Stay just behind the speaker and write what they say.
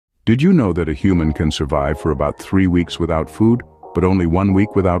Did you know that a human can survive for about 3 weeks without food, but only 1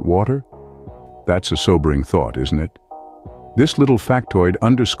 week without water? That's a sobering thought, isn't it? This little factoid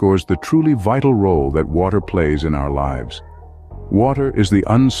underscores the truly vital role that water plays in our lives. Water is the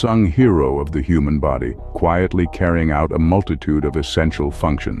unsung hero of the human body, quietly carrying out a multitude of essential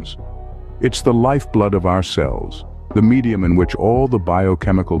functions. It's the lifeblood of our cells, the medium in which all the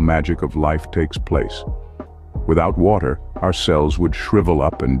biochemical magic of life takes place. Without water, our cells would shrivel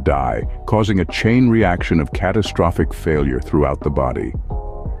up and die, causing a chain reaction of catastrophic failure throughout the body.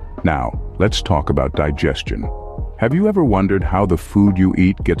 Now, let's talk about digestion. Have you ever wondered how the food you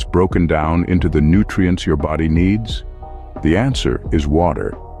eat gets broken down into the nutrients your body needs? The answer is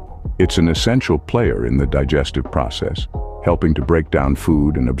water. It's an essential player in the digestive process, helping to break down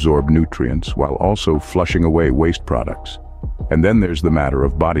food and absorb nutrients while also flushing away waste products. And then there's the matter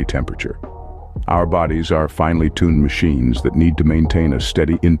of body temperature. Our bodies are finely tuned machines that need to maintain a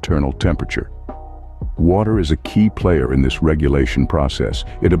steady internal temperature. Water is a key player in this regulation process.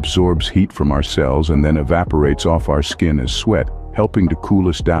 It absorbs heat from our cells and then evaporates off our skin as sweat, helping to cool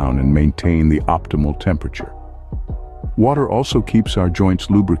us down and maintain the optimal temperature. Water also keeps our joints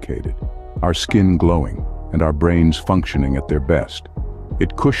lubricated, our skin glowing, and our brains functioning at their best.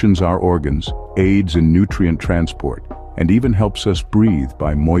 It cushions our organs, aids in nutrient transport, and even helps us breathe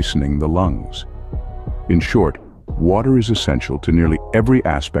by moistening the lungs. In short, water is essential to nearly every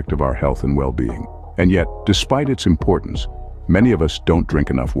aspect of our health and well-being. And yet, despite its importance, many of us don't drink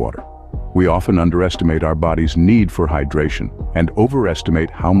enough water. We often underestimate our body's need for hydration and overestimate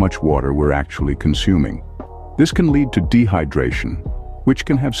how much water we're actually consuming. This can lead to dehydration, which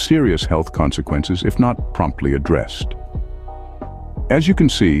can have serious health consequences if not promptly addressed. As you can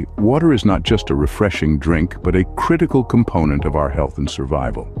see, water is not just a refreshing drink, but a critical component of our health and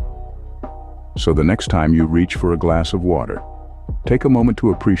survival. So the next time you reach for a glass of water, take a moment to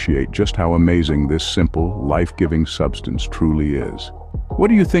appreciate just how amazing this simple, life-giving substance truly is. What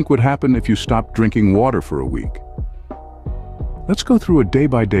do you think would happen if you stopped drinking water for a week? Let's go through a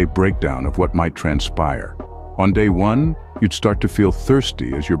day-by-day breakdown of what might transpire. On day 1, you'd start to feel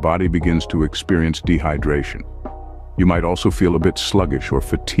thirsty as your body begins to experience dehydration. You might also feel a bit sluggish or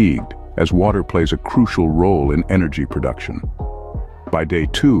fatigued, as water plays a crucial role in energy production. By day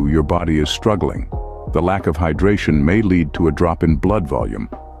 2, your body is struggling. The lack of hydration may lead to a drop in blood volume,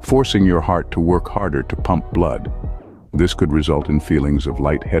 forcing your heart to work harder to pump blood. This could result in feelings of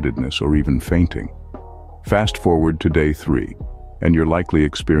lightheadedness or even fainting. Fast forward to day 3, and you're likely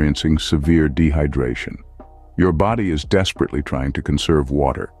experiencing severe dehydration. Your body is desperately trying to conserve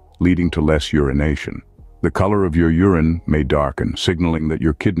water, leading to less urination. The color of your urine may darken, signaling that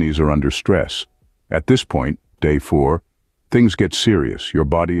your kidneys are under stress. At this point, day 4, things get serious. Your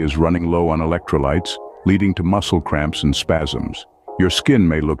body is running low on electrolytes, leading to muscle cramps and spasms. Your skin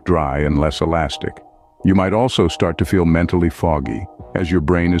may look dry and less elastic. You might also start to feel mentally foggy, as your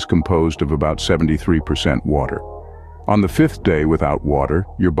brain is composed of about 73% water. On the 5th day without water,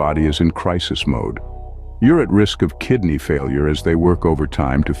 your body is in crisis mode. You're at risk of kidney failure as they work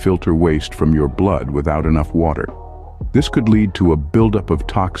overtime to filter waste from your blood without enough water. This could lead to a buildup of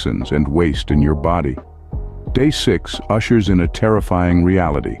toxins and waste in your body. Day 6 ushers in a terrifying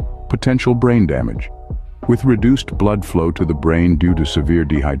reality: potential brain damage. With reduced blood flow to the brain due to severe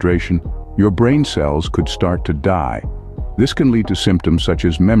dehydration, your brain cells could start to die. This can lead to symptoms such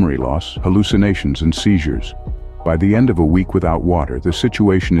as memory loss, hallucinations, and seizures. By the end of a week without water, the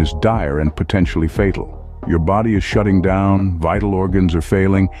situation is dire and potentially fatal. Your body is shutting down, vital organs are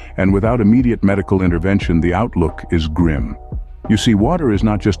failing, and without immediate medical intervention, the outlook is grim. You see, water is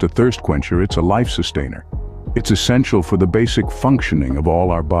not just a thirst quencher, it's a life sustainer. It's essential for the basic functioning of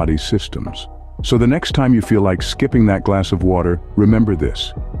all our body systems. So the next time you feel like skipping that glass of water, remember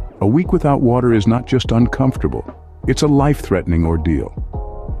this: a week without water is not just uncomfortable, it's a life-threatening ordeal.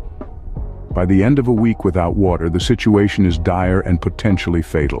 By the end of a week without water, the situation is dire and potentially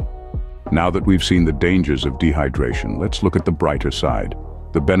fatal. Now that we've seen the dangers of dehydration, let's look at the brighter side,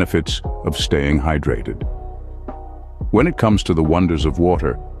 the benefits of staying hydrated. When it comes to the wonders of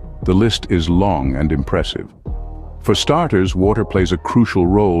water, the list is long and impressive. For starters, water plays a crucial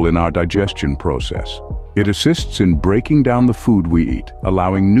role in our digestion process. It assists in breaking down the food we eat,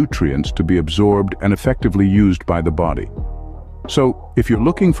 allowing nutrients to be absorbed and effectively used by the body. So, if you're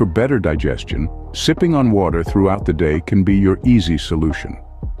looking for better digestion, sipping on water throughout the day can be your easy solution.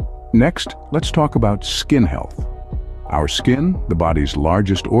 Next, let's talk about skin health. Our skin, the body's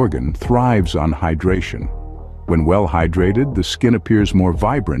largest organ, thrives on hydration. When well hydrated, the skin appears more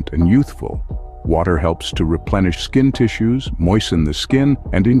vibrant and youthful. Water helps to replenish skin tissues, moisten the skin,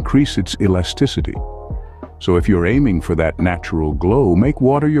 and increase its elasticity. So if you're aiming for that natural glow, make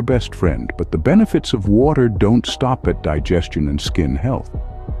water your best friend. But the benefits of water don't stop at digestion and skin health.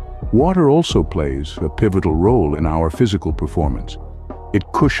 Water also plays a pivotal role in our physical performance.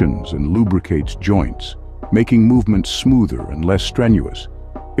 It cushions and lubricates joints, making movements smoother and less strenuous.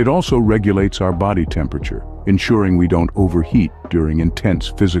 It also regulates our body temperature, ensuring we don't overheat during intense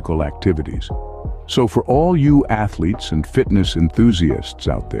physical activities. So for all you athletes and fitness enthusiasts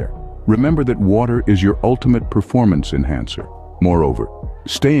out there, remember that water is your ultimate performance enhancer. Moreover,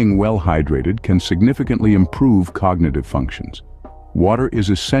 staying well hydrated can significantly improve cognitive functions. Water is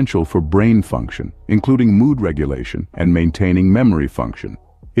essential for brain function, including mood regulation and maintaining memory function.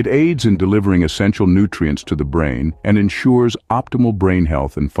 It aids in delivering essential nutrients to the brain and ensures optimal brain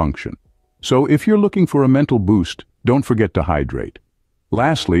health and function. So if you're looking for a mental boost, don't forget to hydrate.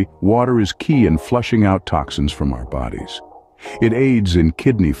 Lastly, water is key in flushing out toxins from our bodies. It aids in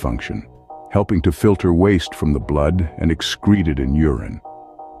kidney function, helping to filter waste from the blood and excrete it in urine.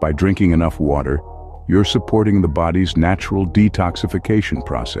 By drinking enough water, you're supporting the body's natural detoxification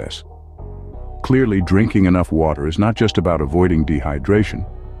process. Clearly, drinking enough water is not just about avoiding dehydration,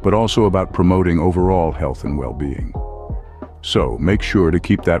 but also about promoting overall health and well-being. So, make sure to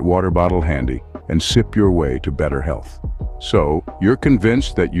keep that water bottle handy and sip your way to better health. So, you're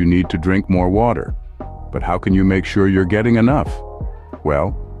convinced that you need to drink more water. But how can you make sure you're getting enough?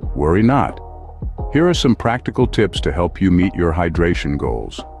 Well, worry not. Here are some practical tips to help you meet your hydration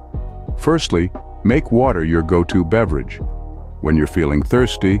goals. Firstly, make water your go-to beverage. When you're feeling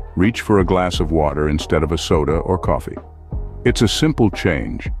thirsty, reach for a glass of water instead of a soda or coffee. It's a simple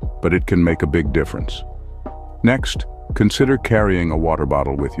change, but it can make a big difference. Next, consider carrying a water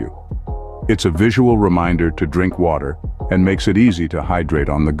bottle with you. It's a visual reminder to drink water and makes it easy to hydrate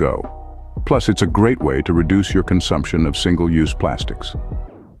on the go. Plus, it's a great way to reduce your consumption of single-use plastics.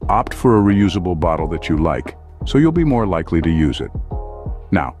 Opt for a reusable bottle that you like, so you'll be more likely to use it.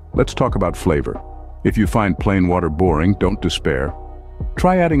 Now, let's talk about flavor. If you find plain water boring, don't despair.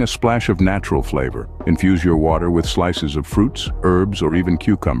 Try adding a splash of natural flavor. Infuse your water with slices of fruits, herbs, or even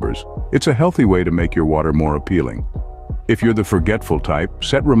cucumbers. It's a healthy way to make your water more appealing. If you're the forgetful type,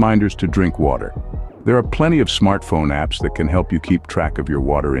 set reminders to drink water. There are plenty of smartphone apps that can help you keep track of your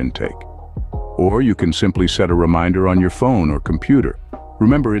water intake. Or you can simply set a reminder on your phone or computer.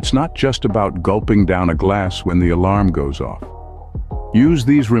 Remember, it's not just about gulping down a glass when the alarm goes off. Use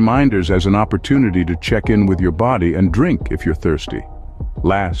these reminders as an opportunity to check in with your body and drink if you're thirsty.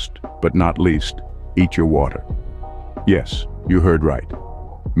 Last but not least, eat your water. Yes, you heard right.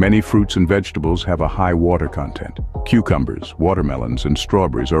 Many fruits and vegetables have a high water content. Cucumbers, watermelons, and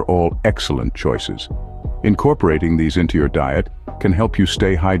strawberries are all excellent choices. Incorporating these into your diet can help you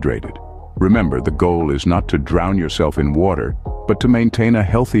stay hydrated. Remember, the goal is not to drown yourself in water, but to maintain a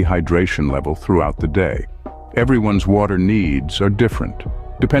healthy hydration level throughout the day. Everyone's water needs are different,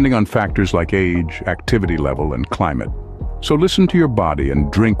 depending on factors like age, activity level, and climate. So listen to your body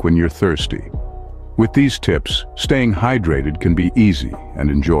and drink when you're thirsty. With these tips, staying hydrated can be easy and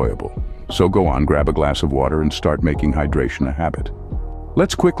enjoyable. So go on, grab a glass of water and start making hydration a habit.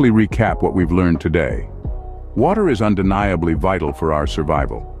 Let's quickly recap what we've learned today. Water is undeniably vital for our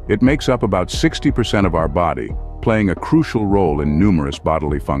survival. It makes up about 60% of our body, playing a crucial role in numerous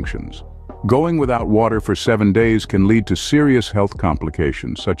bodily functions. Going without water for 7 days can lead to serious health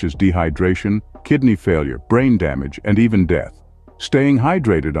complications such as dehydration, kidney failure, brain damage, and even death. Staying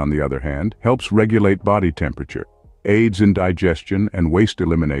hydrated, on the other hand, helps regulate body temperature, aids in digestion and waste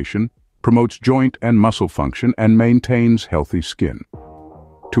elimination, promotes joint and muscle function, and maintains healthy skin.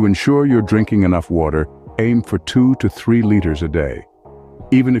 To ensure you're drinking enough water, aim for 2 to 3 liters a day.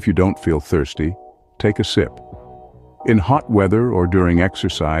 Even if you don't feel thirsty, take a sip. In hot weather or during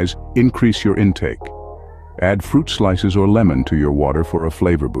exercise, increase your intake. Add fruit slices or lemon to your water for a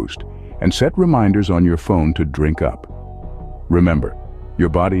flavor boost, and set reminders on your phone to drink up. Remember, your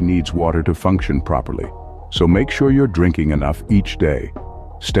body needs water to function properly, so make sure you're drinking enough each day.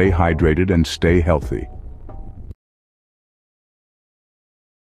 Stay hydrated and stay healthy.